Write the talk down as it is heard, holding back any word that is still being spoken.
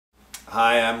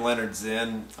Hi, I'm Leonard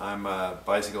Zinn. I'm a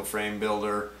bicycle frame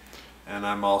builder, and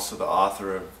I'm also the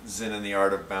author of Zinn and the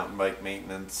Art of Mountain Bike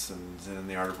Maintenance and Zinn and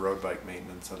the Art of Road Bike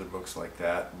Maintenance, other books like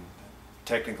that, and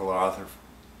technical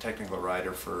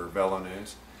writer for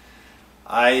VeloNews.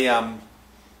 I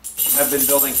have been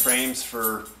building frames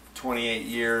for 28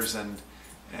 years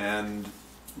and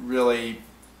really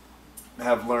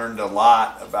have learned a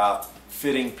lot about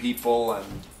fitting people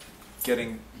and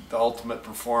getting the ultimate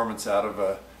performance out of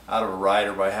a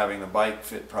rider by having the bike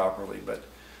fit properly.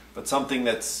 But something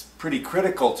that's pretty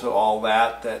critical to all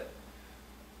that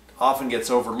often gets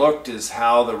overlooked is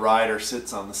how the rider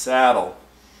sits on the saddle,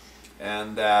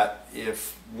 and that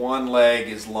if one leg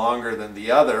is longer than the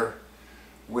other,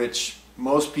 which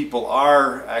most people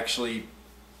are actually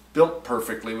built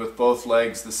perfectly with both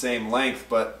legs the same length,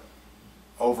 but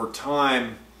over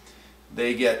time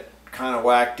they get kind of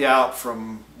whacked out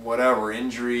from whatever,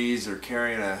 injuries or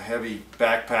carrying a heavy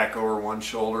backpack over one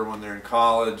shoulder when they're in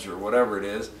college or whatever it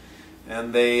is,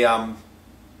 and they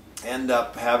end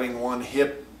up having one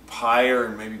hip higher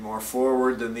and maybe more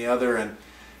forward than the other,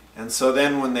 and so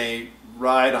then when they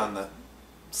ride on the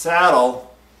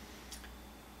saddle,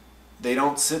 they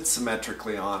don't sit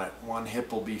symmetrically on it. One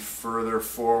hip will be further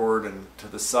forward and to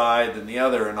the side than the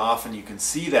other, and often you can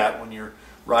see that when you're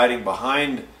riding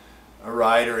behind a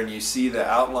rider and you see the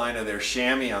outline of their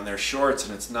chamois on their shorts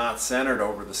and it's not centered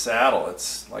over the saddle.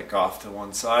 It's like off to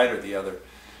one side or the other.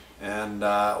 And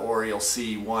or you'll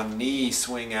see one knee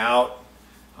swing out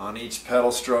on each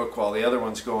pedal stroke while the other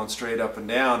one's going straight up and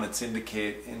down. It's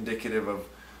indicative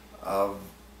of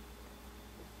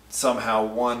somehow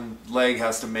one leg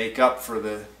has to make up for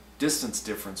the distance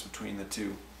difference between the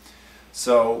two.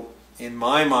 So in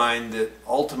my mind, the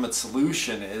ultimate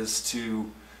solution is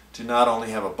to not only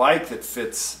have a bike that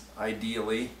fits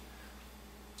ideally,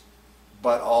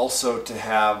 but also to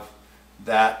have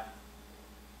that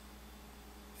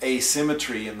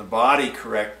asymmetry in the body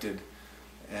corrected.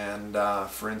 And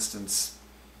for instance,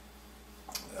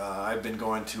 I've been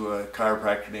going to a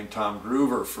chiropractor named Tom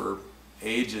Groover for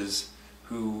ages,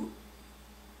 who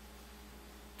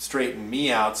straightened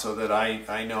me out so that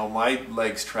I know my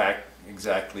legs track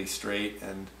exactly straight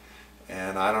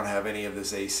and I don't have any of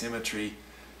this asymmetry.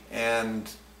 And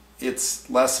it's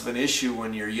less of an issue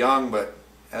when you're young, but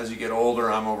as you get older,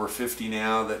 I'm over 50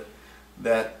 now,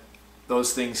 that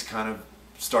those things kind of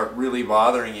start really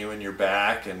bothering you in your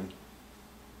back and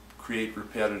create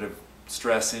repetitive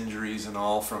stress injuries and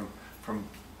all from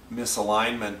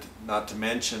misalignment, not to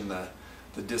mention the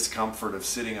discomfort of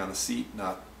sitting on a seat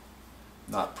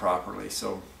not properly.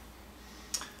 So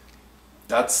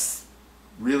that's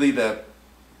really the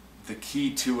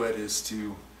key to it, is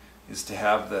to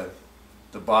have the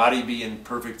body be in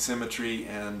perfect symmetry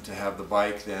and to have the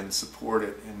bike then support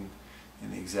it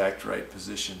in the exact right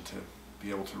position to be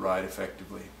able to ride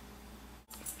effectively.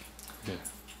 Yeah.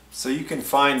 So you can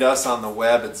find us on the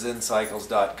web at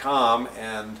zinncycles.com,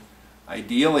 and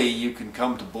ideally you can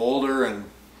come to Boulder and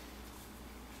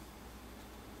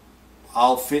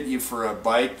I'll fit you for a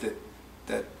bike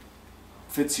that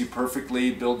fits you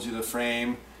perfectly, builds you the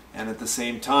frame, and at the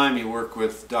same time you work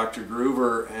with Dr.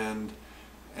 Groover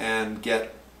and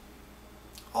get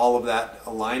all of that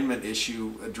alignment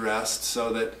issue addressed,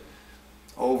 so that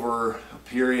over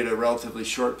a relatively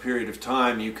short period of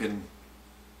time you can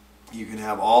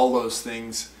have all those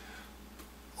things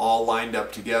all lined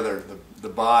up together, the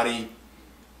body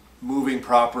moving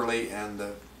properly and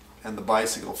the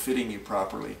bicycle fitting you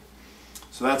properly.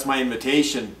 So that's my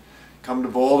invitation. Come to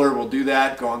Boulder, we'll do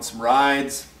that, go on some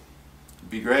rides. It'd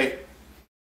be great.